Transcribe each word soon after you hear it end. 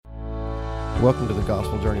Welcome to the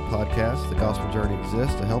Gospel Journey podcast. The Gospel Journey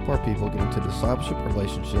exists to help our people get into discipleship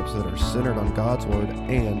relationships that are centered on God's Word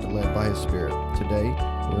and led by His Spirit. Today,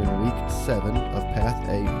 we're in week 7 of Path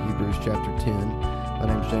 8, Hebrews chapter 10. My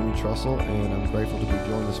name is Jamie Trussell, and I'm grateful to be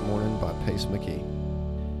joined this morning by Pace McKee.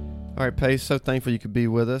 All right, Pace, so thankful you could be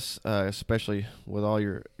with us, especially with all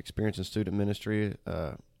your experience in student ministry,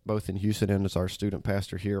 both in Houston and as our student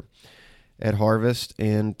pastor here at Harvest,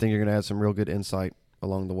 and think you're going to add some real good insight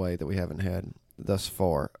along the way that we haven't had thus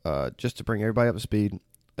far. Just to bring everybody up to speed,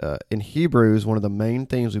 in Hebrews, one of the main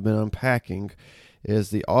themes we've been unpacking is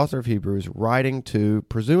the author of Hebrews writing to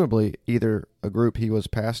presumably either a group he was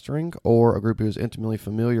pastoring or a group he was intimately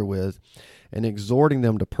familiar with, and exhorting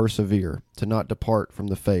them to persevere, to not depart from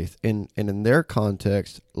the faith, and in their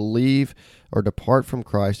context, leave or depart from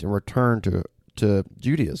Christ and return to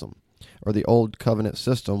Judaism, or the old covenant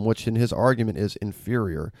system, which in his argument is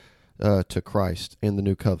inferior to Christ in the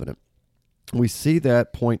new covenant. We see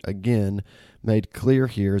that point again made clear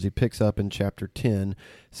here as he picks up in chapter 10. It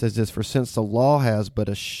says this, "For since the law has but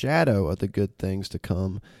a shadow of the good things to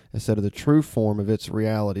come, instead of the true form of its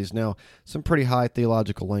realities." Now, some pretty high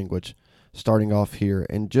theological language starting off here.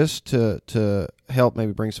 And just to help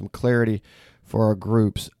maybe bring some clarity for our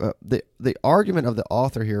groups, the argument of the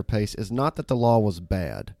author here, Pace, is not that the law was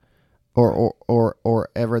bad, or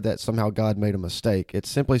ever that somehow God made a mistake. It's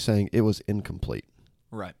simply saying it was incomplete.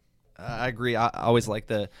 Right. I agree. I always like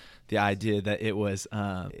the idea that it was,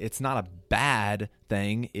 it's not a bad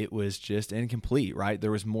thing. It was just incomplete, right?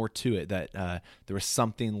 There was more to it, that there was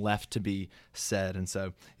something left to be said. And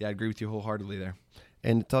so, yeah, I agree with you wholeheartedly there.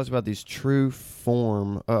 And it talks about these true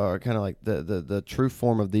form, kind of like the true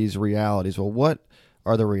form of these realities. Well, what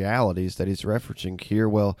are the realities that he's referencing here?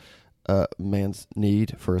 Well, man's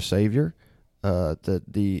need for a Savior,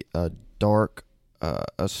 the dark,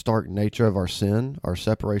 stark nature of our sin, our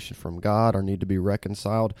separation from God, our need to be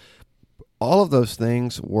reconciled. All of those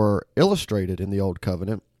things were illustrated in the Old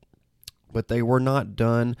Covenant, but they were not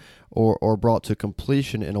done or brought to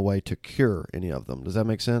completion in a way to cure any of them. Does that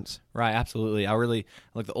make sense? Right, absolutely. I really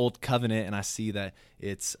like the Old Covenant, and I see that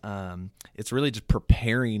it's really just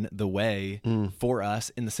preparing the way for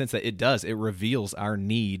us, in the sense that it reveals our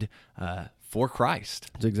need for Christ.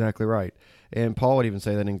 That's exactly right. And Paul would even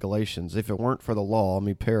say that in Galatians. If it weren't for the law,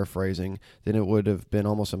 me paraphrasing, then it would have been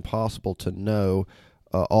almost impossible to know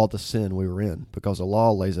all the sin we were in, because the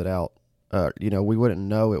law lays it out. We wouldn't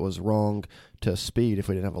know it was wrong to speed if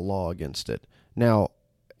we didn't have a law against it. Now,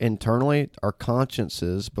 internally, our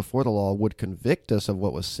consciences before the law would convict us of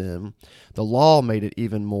what was sin. The law made it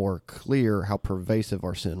even more clear how pervasive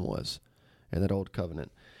our sin was in that Old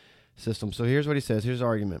Covenant system. So here's what he says. Here's the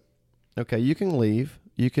argument. Okay, you can leave,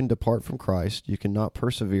 you can depart from Christ, you can not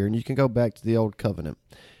persevere, and you can go back to the Old Covenant.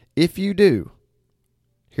 If you do,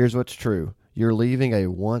 here's what's true. You're leaving a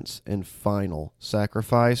once and final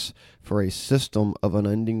sacrifice for a system of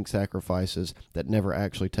unending sacrifices that never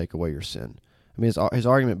actually take away your sin. I mean, his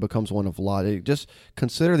argument becomes one of logic. Just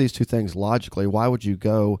consider these two things logically. Why would you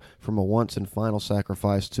go from a once and final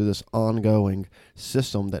sacrifice to this ongoing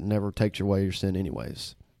system that never takes away your sin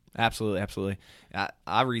anyways? Absolutely, absolutely.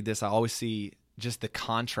 I read this, I always see just the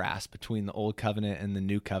contrast between the Old Covenant and the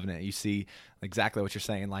New Covenant. You see exactly what you're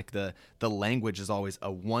saying. Like the language is always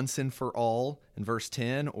a once and for all in verse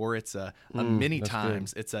 10, or it's a many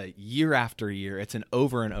times. Good. It's a year after year. It's an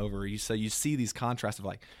over and over. So you see these contrasts of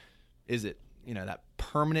like, is it that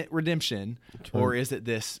permanent redemption, or is it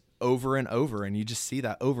this over and over? And you just see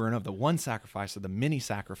that over and over. The one sacrifice, or the many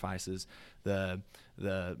sacrifices, the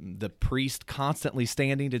priest constantly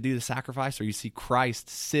standing to do the sacrifice, or you see Christ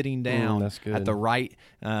sitting down at the right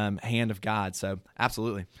hand of God. So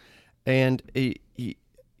absolutely. And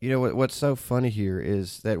what's so funny here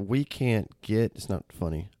is that we can't get, it's not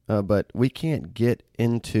funny, but we can't get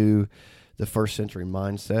into the first century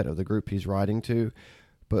mindset of the group he's writing to.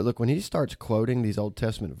 But look, when he starts quoting these Old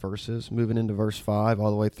Testament verses, moving into verse 5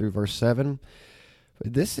 all the way through verse 7,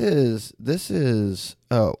 this is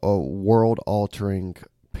a world-altering,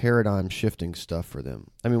 paradigm-shifting stuff for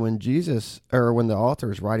them. I mean, when the author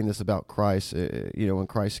is writing this about Christ, when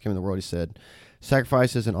Christ came in the world, he said,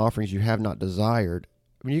 "Sacrifices and offerings you have not desired."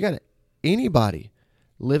 I mean, you got anybody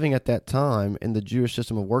living at that time in the Jewish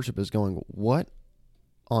system of worship is going, "What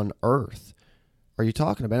on earth are you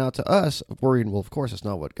talking about?" Now, to us, worrying, well, of course, it's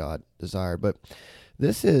not what God desired, but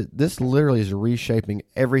this literally is reshaping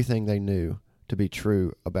everything they knew to be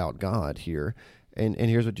true about God here. And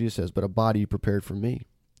here's what Jesus says, "But a body you prepared for me.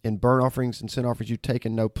 In burnt offerings and sin offerings you've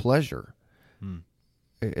taken no pleasure."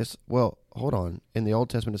 Well, hold on. In the Old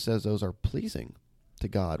Testament, it says those are pleasing to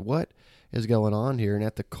God. What is going on here? And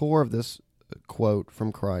at the core of this quote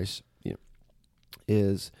from Christ,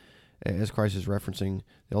 is, as Christ is referencing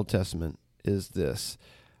the Old Testament, is this.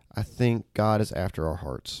 I think God is after our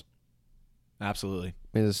hearts. Absolutely.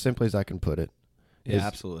 I mean, as simply as I can put it. Yeah,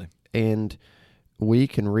 absolutely. And we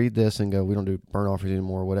can read this and go, we don't do burnt offerings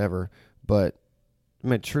anymore or whatever. But, I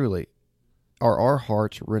mean, truly, are our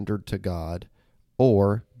hearts rendered to God,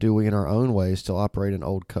 or do we in our own ways still operate in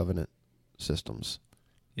old covenant systems?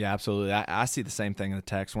 Yeah, absolutely. I see the same thing in the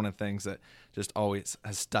text. One of the things that just always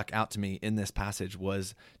has stuck out to me in this passage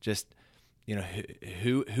was just,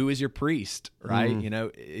 who is your priest, right?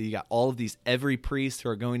 You got all of these, every priest who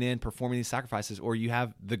are going in performing these sacrifices, or you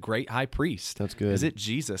have the great high priest. That's good. Is it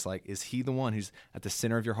Jesus? Like, is he the one who's at the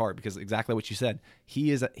center of your heart? Because exactly what you said,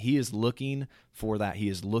 he is looking for that. He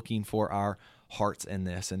is looking for our hearts in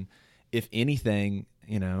this. And if anything,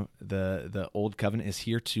 the old covenant is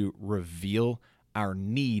here to reveal our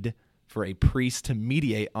need for a priest to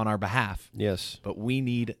mediate on our behalf. Yes. But we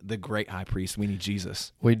need the great high priest. We need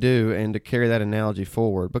Jesus. We do, and to carry that analogy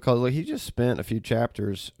forward, because look, he just spent a few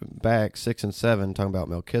chapters back, 6 and 7, talking about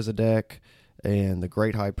Melchizedek and the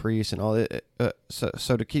great high priest and all that.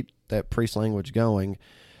 So to keep that priest language going,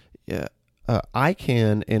 I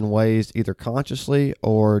can, in ways either consciously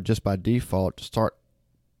or just by default, start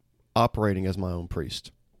operating as my own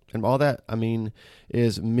priest. And all that, I mean,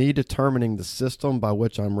 is me determining the system by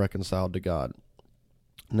which I'm reconciled to God.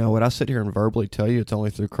 Now, would I sit here and verbally tell you it's only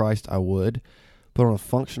through Christ? I would. But on a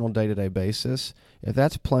functional day-to-day basis, if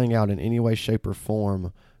that's playing out in any way, shape, or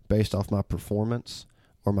form based off my performance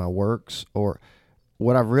or my works, or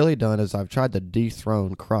what I've really done is I've tried to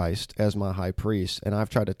dethrone Christ as my high priest, and I've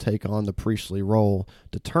tried to take on the priestly role,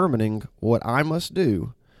 determining what I must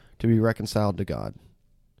do to be reconciled to God.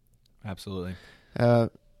 Absolutely.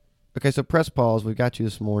 Okay, so press pause. We've got you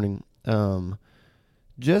this morning.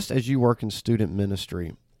 Just as you work in student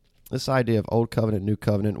ministry, this idea of old covenant, new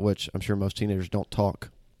covenant, which I'm sure most teenagers don't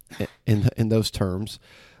talk in those terms.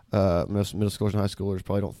 Most middle schoolers and high schoolers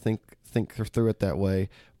probably don't think through it that way.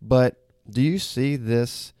 But do you see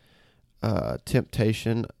this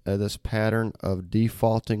temptation, this pattern of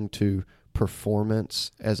defaulting to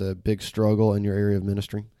performance as a big struggle in your area of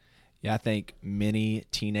ministry? Yeah, I think many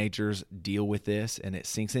teenagers deal with this, and it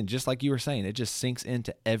sinks in. Just like you were saying, it just sinks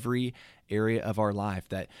into every area of our life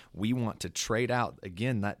that we want to trade out.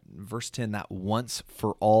 Again, that verse 10, that once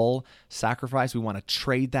for all sacrifice, we want to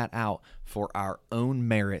trade that out for our own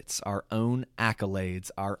merits, our own accolades,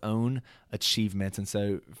 our own achievements. And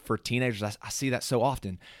so for teenagers, I see that so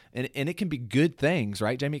often. And it can be good things,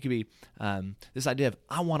 right, Jamie? It can be this idea of,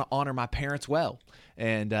 I want to honor my parents well.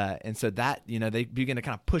 And so that, they begin to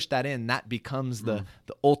kind of push that in. That becomes the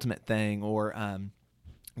ultimate thing, or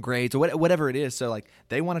grades, or whatever it is. So like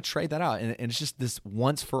they want to trade that out. And it's just this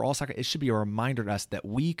once for all sacrifice. It should be a reminder to us that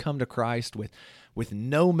we come to Christ with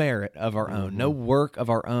no merit of our own, no work of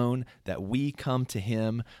our own, that we come to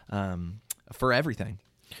him for everything.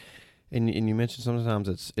 And you mentioned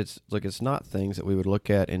sometimes it's not things that we would look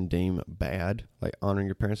at and deem bad, like honoring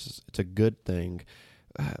your parents. It's a good thing.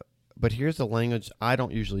 But here's the language I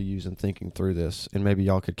don't usually use in thinking through this, and maybe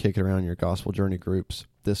y'all could kick it around in your gospel journey groups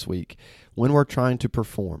this week. When we're trying to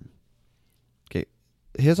perform, okay,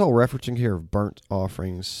 his whole referencing here of burnt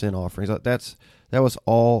offerings, sin offerings, that was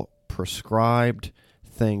all prescribed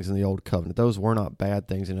things in the old covenant. Those were not bad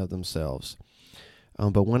things in and of themselves.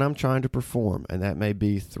 But when I'm trying to perform, and that may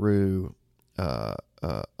be through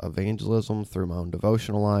evangelism, through my own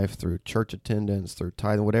devotional life, through church attendance, through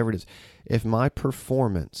tithing, whatever it is, if my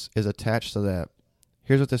performance is attached to that,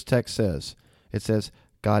 here's what this text says. It says,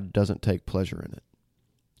 God doesn't take pleasure in it.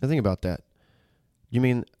 Now think about that. You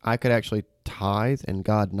mean I could actually tithe and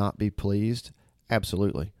God not be pleased?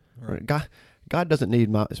 Absolutely. Right. God doesn't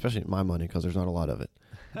need especially my money, because there's not a lot of it.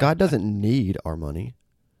 God doesn't need our money.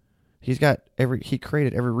 He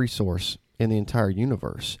created every resource in the entire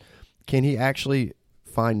universe. Can he actually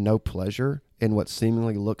find no pleasure in what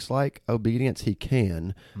seemingly looks like obedience? He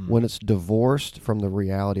can, when it's divorced from the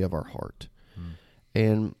reality of our heart.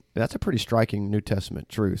 And that's a pretty striking New Testament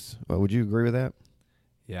truth. Would you agree with that?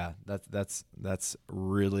 Yeah, that's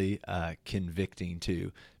really convicting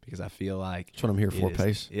too, because I feel like that's what I'm here for,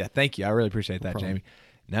 Pace. Yeah, thank you. I really appreciate that, problem. Jamie.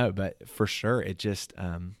 No, but for sure, it just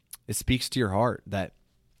it speaks to your heart that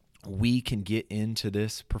we can get into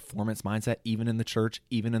this performance mindset, even in the church,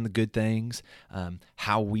 even in the good things,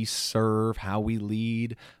 how we serve, how we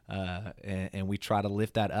lead, and we try to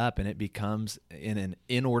lift that up, and it becomes in an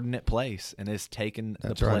inordinate place, and it's taken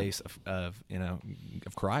the place of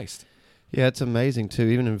Christ. Yeah, it's amazing too.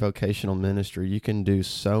 Even in vocational ministry, you can do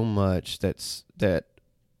so much that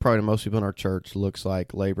probably to most people in our church looks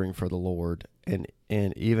like laboring for the Lord, and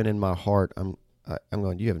even in my heart, I'm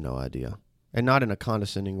going, you have no idea. And not in a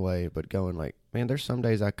condescending way, but going like, man, there's some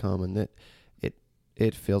days I come and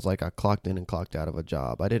it feels like I clocked in and clocked out of a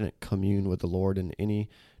job. I didn't commune with the Lord in any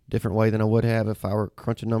different way than I would have if I were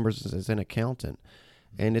crunching numbers as an accountant.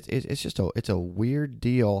 And it's just a weird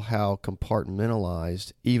deal how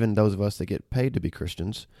compartmentalized even those of us that get paid to be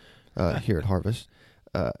Christians here at Harvest,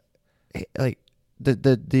 like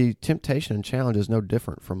the temptation and challenge is no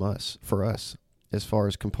different for us as far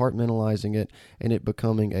as compartmentalizing it and it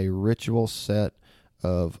becoming a ritual set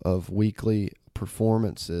of weekly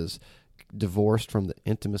performances divorced from the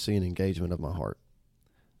intimacy and engagement of my heart.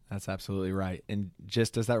 That's absolutely right. And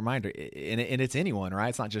just as that reminder, and it's anyone, right?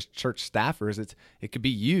 It's not just church staffers. It could be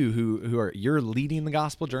you you're leading the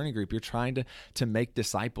gospel journey group. You're trying to make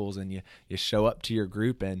disciples, and you show up to your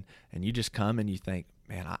group and you just come and you think,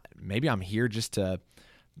 man, maybe I'm here just to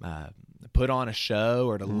put on a show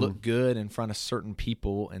or to look good in front of certain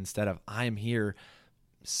people instead of I am here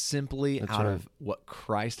simply of what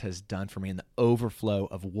Christ has done for me, and the overflow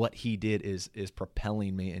of what he did is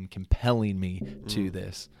propelling me and compelling me to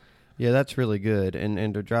this. Yeah, that's really good.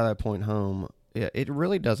 And to drive that point home, yeah, it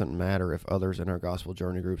really doesn't matter if others in our gospel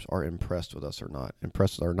journey groups are impressed with us or not.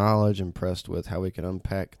 Impressed with our knowledge, impressed with how we can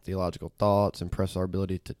unpack theological thoughts, impressed with our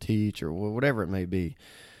ability to teach, or whatever it may be.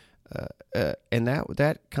 And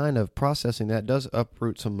that kind of processing that does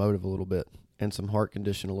uproot some motive a little bit and some heart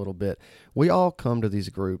condition a little bit. We all come to these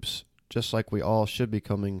groups just like we all should be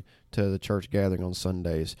coming to the church gathering on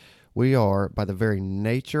Sundays. We are, by the very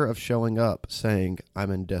nature of showing up, saying,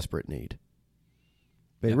 I'm in desperate need.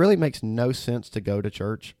 It really makes no sense to go to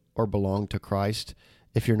church or belong to Christ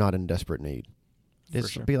if you're not in desperate need.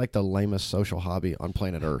 It's be like the lamest social hobby on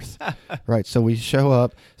planet Earth, right? So we show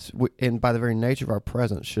up, and by the very nature of our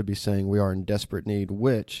presence, should be saying we are in desperate need,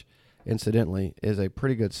 which, incidentally, is a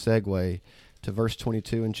pretty good segue to verse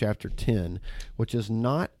 22 in chapter 10, which is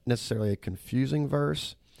not necessarily a confusing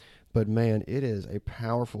verse, but man, it is a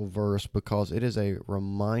powerful verse because it is a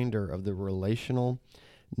reminder of the relational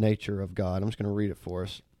nature of God. I'm just going to read it for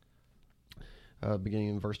us, beginning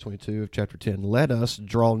in verse 22 of chapter 10. Let us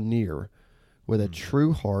draw near with a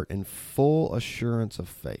true heart and full assurance of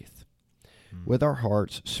faith, with our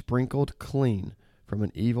hearts sprinkled clean from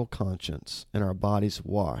an evil conscience and our bodies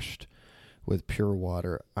washed with pure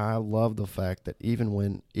water. I love the fact that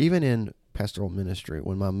even in pastoral ministry,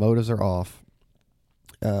 when my motives are off,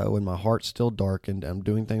 when my heart's still darkened, I'm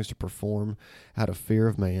doing things to perform out of fear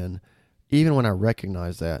of man, even when I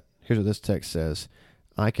recognize that, here's what this text says,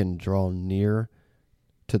 I can draw near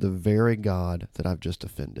to the very God that I've just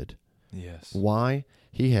offended. Yes. Why?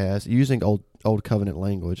 He has, using old covenant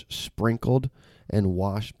language, sprinkled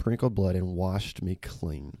blood and washed me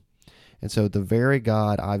clean. And so the very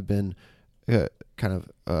God I've been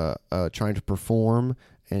trying to perform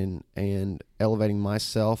and elevating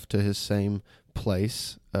myself to his same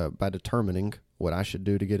place by determining what I should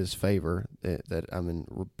do to get his favor that I'm in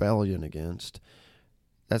rebellion against,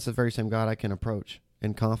 that's the very same God I can approach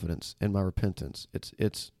in confidence in my repentance.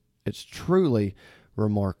 It's truly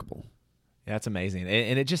remarkable. Yeah, that's amazing.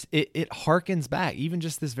 And it harkens back, even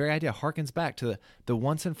just this very idea harkens back to the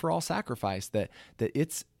once and for all sacrifice that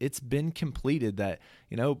it's been completed, that,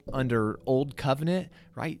 under old covenant,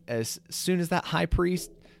 right? As soon as that high priest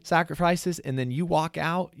sacrifices and then you walk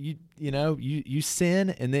out, you sin,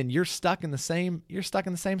 and then you're stuck in the same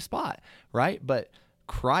spot, right? But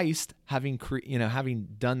Christ having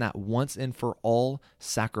done that once and for all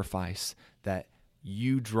sacrifice, that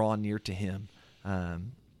you draw near to him,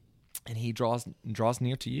 and he draws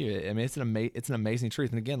near to you. I mean, it's an amazing truth.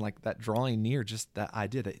 And again, like that drawing near, just that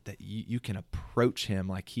idea that you can approach him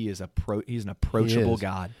like he's an approachable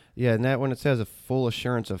God. Yeah, and that when it says a full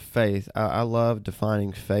assurance of faith, I love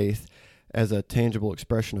defining faith as a tangible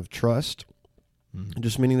expression of trust. Mm-hmm.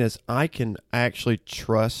 Just meaning this, I can actually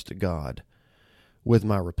trust God with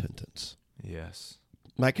my repentance. Yes.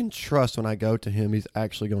 I can trust when I go to him, he's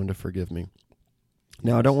actually going to forgive me.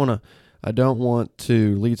 Now, I don't want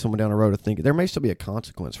to lead someone down a road of thinking there may still be a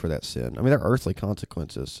consequence for that sin. I mean, there are earthly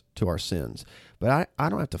consequences to our sins, but I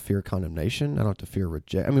don't have to fear condemnation. I don't have to fear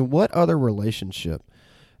rejection. I mean, what other relationship,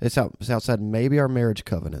 it's outside maybe our marriage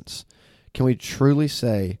covenants, can we truly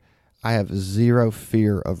say, I have zero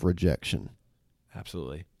fear of rejection?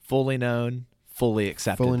 Absolutely. Fully known, fully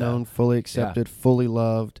accepted. Fully known, fully accepted, fully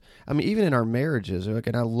loved. I mean, even in our marriages,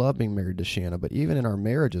 and I love being married to Shanna, but even in our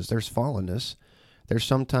marriages, there's fallenness. There's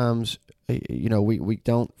sometimes, we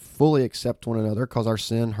don't fully accept one another because our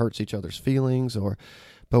sin hurts each other's feelings,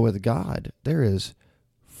 but with God, there is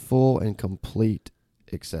full and complete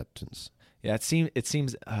acceptance. Yeah, it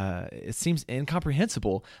seems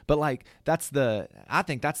incomprehensible, but like I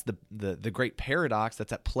think that's the great paradox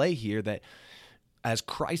that's at play here, that as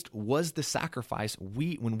Christ was the sacrifice,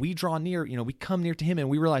 when we draw near, we come near to him and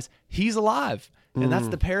we realize he's alive. And that's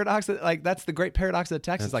the paradox that's the great paradox of the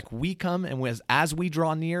text. Is like we come and as we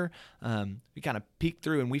draw near, we kind of peek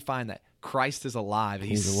through and we find that Christ is alive.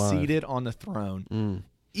 He's seated on the throne,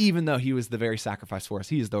 even though he was the very sacrifice for us.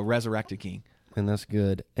 He is the resurrected King. And that's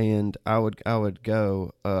good. And I would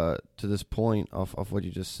go to this point off what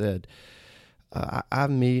you just said. I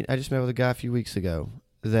just met with a guy a few weeks ago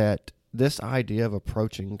that this idea of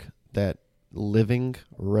approaching that living,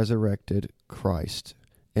 resurrected Christ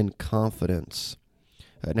in confidence.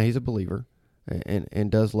 Now, he's a believer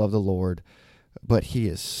and does love the Lord, but he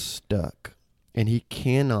is stuck, and he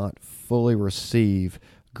cannot fully receive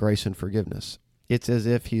grace and forgiveness. It's as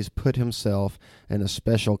if he's put himself in a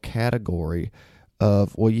special category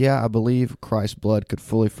of, well, yeah, I believe Christ's blood could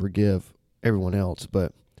fully forgive everyone else,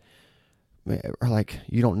 but like,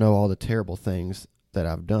 you don't know all the terrible things that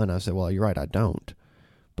I've done. I said, well, you're right, I don't,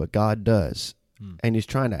 but God does. And he's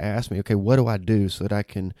trying to ask me, okay, what do I do so that I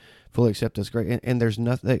can fully accept this grace? And there's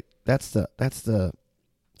nothing. That's the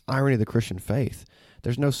irony of the Christian faith.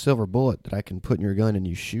 There's no silver bullet that I can put in your gun and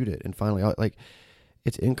you shoot it. And finally,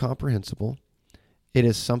 it's incomprehensible. It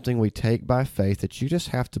is something we take by faith, that you just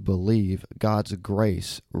have to believe God's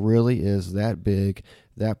grace really is that big,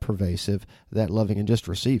 that pervasive, that loving, and just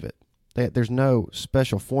receive it. There's no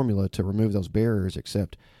special formula to remove those barriers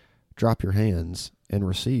except drop your hands and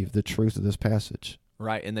receive the truth of this passage.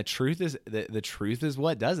 Right, and the truth is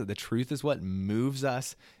what does it. The truth is what moves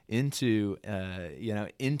us into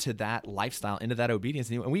into that lifestyle, into that obedience.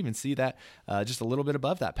 And we even see that just a little bit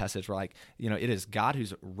above that passage, where it is God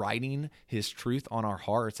who's writing His truth on our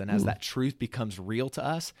hearts, and as that truth becomes real to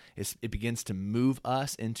us, it begins to move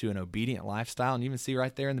us into an obedient lifestyle. And you even see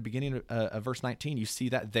right there in the beginning of verse 19, you see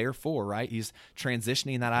that therefore, right? He's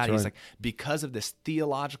transitioning that idea. He's like, because of this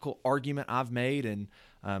theological argument I've made, and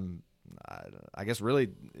I guess really,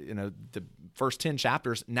 the first 10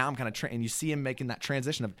 chapters, now I'm kind of, and you see him making that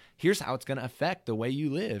transition of, here's how it's going to affect the way you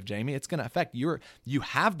live, Jamie. It's going to affect you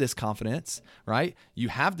have this confidence, right? You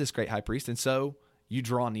have this great high priest. And so you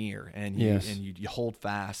draw near and you hold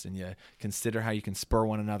fast and you consider how you can spur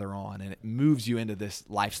one another on, and it moves you into this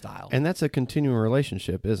lifestyle. And that's a continuing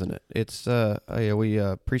relationship, isn't it? It's, we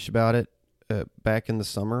preached about it back in the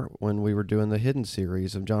summer when we were doing the Hidden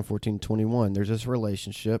series of John 14:21. There's this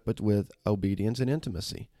relationship with obedience and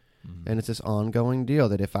intimacy. And it's this ongoing deal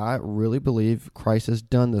that if I really believe Christ has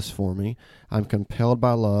done this for me, I'm compelled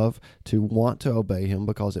by love to want to obey him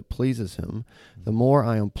because it pleases him. The more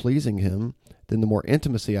I am pleasing him, then the more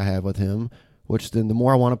intimacy I have with him, which then the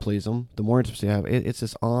more I want to please him, the more intimacy I have. It's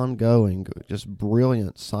this ongoing, just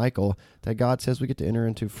brilliant cycle that God says we get to enter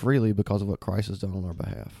into freely because of what Christ has done on our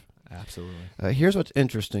behalf. Absolutely. Here's what's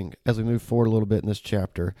interesting as we move forward a little bit in this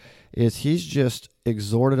chapter is he's just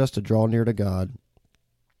exhorted us to draw near to God,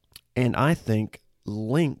 and I think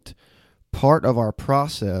linked part of our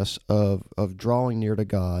process of drawing near to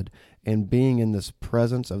God and being in this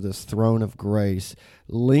presence of this throne of grace,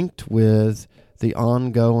 linked with the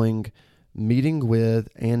ongoing meeting with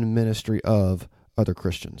and ministry of other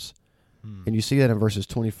Christians. And you see that in verses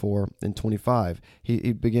 24 and 25.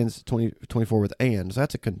 He begins 24 with and. So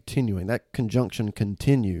that's a continuing. That conjunction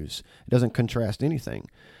continues. It doesn't contrast anything.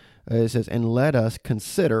 It says, and let us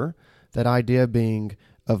consider, that idea being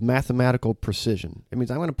of mathematical precision. It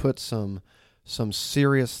means I'm going to put some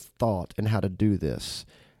serious thought in how to do this,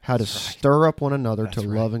 how to stir up one another to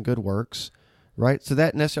love and good works, right? So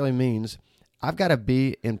that necessarily means I've got to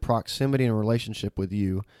be in proximity and relationship with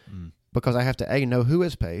you because I have to, know who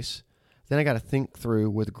is pace. Then I got to think through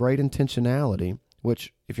with great intentionality,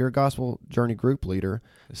 which if you're a gospel journey group leader,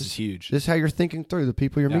 this is huge. This is how you're thinking through the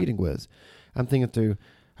people you're meeting with. I'm thinking through,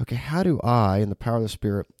 okay, how do I, in the power of the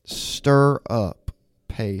Spirit, stir up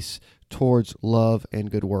pace towards love and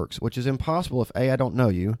good works, which is impossible if A, I don't know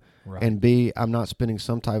you, and B, I'm not spending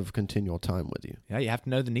some type of continual time with you. Yeah, you have to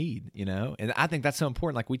know the need, and I think that's so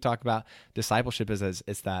important. Like we talk about discipleship as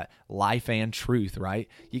it's that life and truth, right?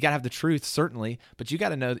 You got to have the truth, certainly, but you got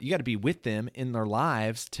to know, you got to be with them in their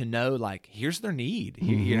lives to know, like, here's their need.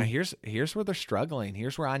 Here's where they're struggling.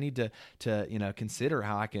 Here's where I need to consider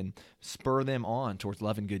how I can spur them on towards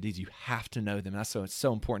love and good deeds. You have to know them. It's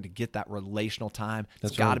so important to get that relational time.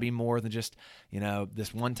 It's got to be more than just,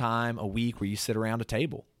 this one time a week where you sit around a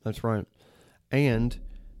table. That's right. And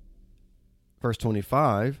verse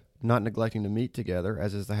 25, not neglecting to meet together,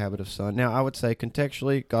 as is the habit of some. Now, I would say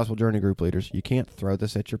contextually, gospel journey group leaders, you can't throw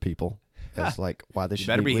this at your people. as like why they You should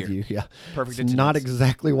better meet be with here. you. Yeah, Perfect it's not attendance.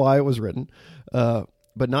 exactly why it was written.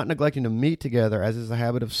 But not neglecting to meet together, as is the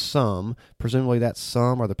habit of some. Presumably that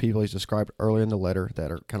some are the people he's described earlier in the letter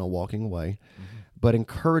that are kind of walking away. Mm-hmm. But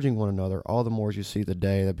encouraging one another, all the more as you see the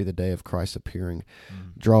day, that'd be the day of Christ appearing, Mm-hmm.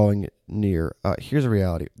 drawing near. Here's the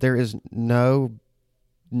reality. There is no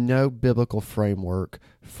biblical framework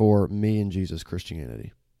for me and Jesus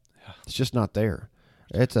Christianity. Yeah. It's just not there.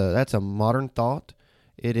 That's a modern thought.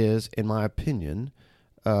 It is, in my opinion,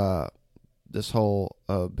 this whole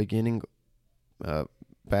beginning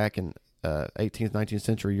back in 18th, 19th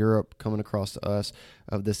century Europe coming across to us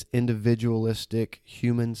of this individualistic,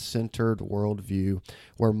 human-centered worldview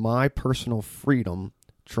where my personal freedom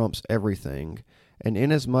trumps everything. And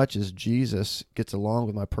inasmuch as Jesus gets along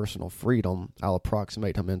with my personal freedom, I'll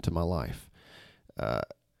approximate him into my life.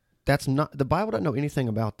 That's not, the Bible doesn't know anything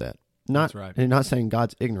about that. That's right. And not saying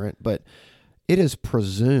God's ignorant, but it is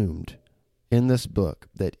presumed in this book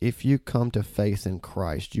that if you come to faith in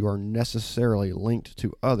Christ, you are necessarily linked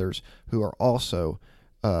to others who are also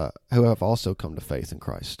who have also come to faith in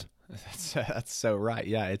Christ. That's so right.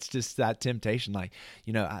 Yeah, it's just that temptation. Like,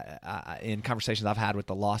 you know, I in conversations I've had with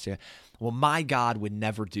the lost, well, my God would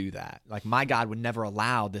never do that. Like, my God would never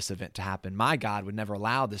allow this event to happen. My God would never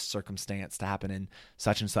allow this circumstance to happen in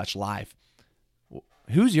such and such life.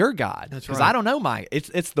 Who's your God? That's Because right. I don't know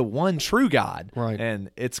it's the one true God, Right. and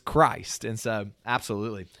it's Christ. And so,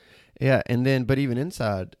 absolutely. Yeah, and then, but even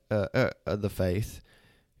inside the faith,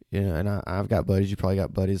 you know, and I've got buddies, you probably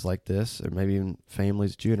got buddies like this, or maybe even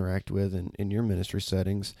families that you interact with in your ministry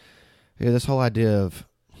settings. Yeah, this whole idea of,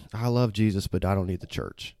 I love Jesus, but I don't need the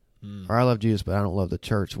church. Or I love Jesus, but I don't love the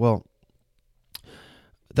church. Well,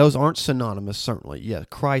 those aren't synonymous, certainly. Yeah,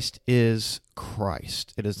 Christ is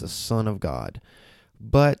Christ. It is the Son of God.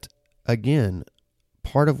 But, again,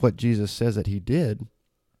 part of what Jesus says that he did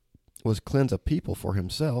was cleanse a people for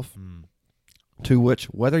himself, to which,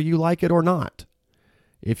 whether you like it or not,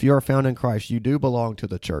 if you are found in Christ, you do belong to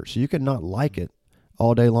the church. So you can not like it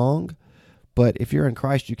all day long, but if you're in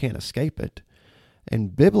Christ, you can't escape it.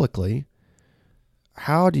 And biblically,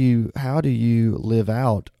 how do you live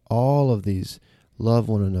out all of these love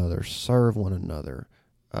one another, serve one another,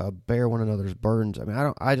 bear one another's burdens? I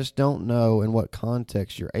mean, I just don't know in what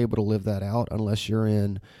context you're able to live that out unless you're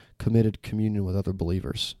in committed communion with other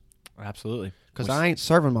believers. Absolutely. Because I ain't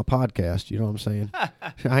serving my podcast, you know what I'm saying?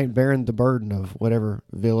 I ain't bearing the burden of whatever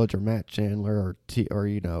Village or Matt Chandler or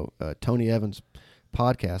Tony Evans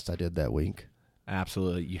podcast I did that week.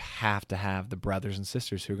 Absolutely. You have to have the brothers and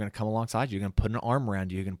sisters who are going to come alongside you. You're going to put an arm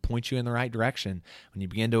around you. You're going to point you in the right direction. When you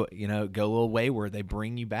begin to, go a little wayward, they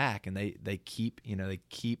bring you back, and they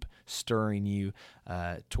keep stirring you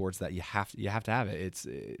towards that. You have to have it.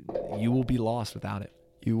 You will be lost without it.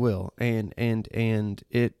 You will. And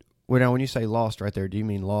it, well, now when you say lost right there, do you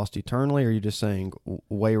mean lost eternally, or are you just saying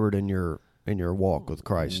wayward in your walk with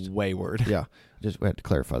Christ? Wayward. Yeah. We had to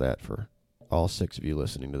clarify that for all 6 of you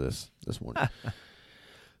listening to this morning.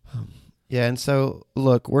 Yeah, and so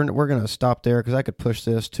look, we're going to stop there because I could push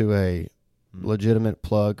this to a legitimate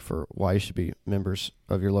plug for why you should be members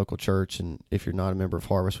of your local church. And if you're not a member of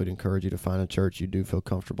Harvest, we'd encourage you to find a church you do feel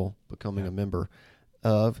comfortable becoming a member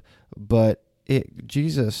of. But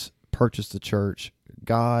Jesus purchased the church.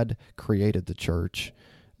 God created the church.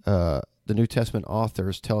 The New Testament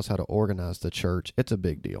authors tell us how to organize the church. It's a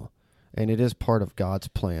big deal. And it is part of God's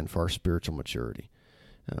plan for our spiritual maturity.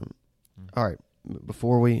 All right,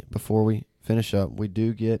 before we finish up, we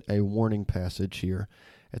do get a warning passage here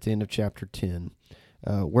at the end of chapter 10.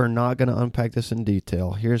 We're not going to unpack this in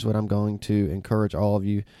detail. Here's what I'm going to encourage all of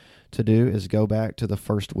you to do is go back to the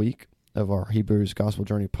first week of our Hebrews Gospel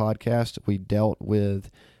Journey podcast. We dealt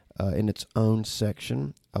with, in its own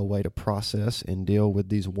section, a way to process and deal with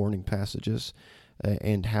these warning passages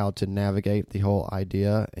and how to navigate the whole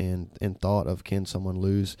idea and thought of can someone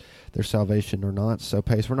lose their salvation or not. So,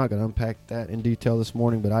 Pace, we're not going to unpack that in detail this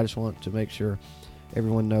morning, but I just want to make sure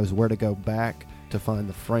everyone knows where to go back to find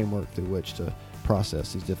the framework through which to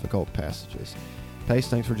process these difficult passages. Pace,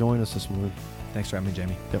 thanks for joining us this morning. Thanks for having me,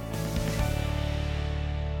 Jamie. Yep.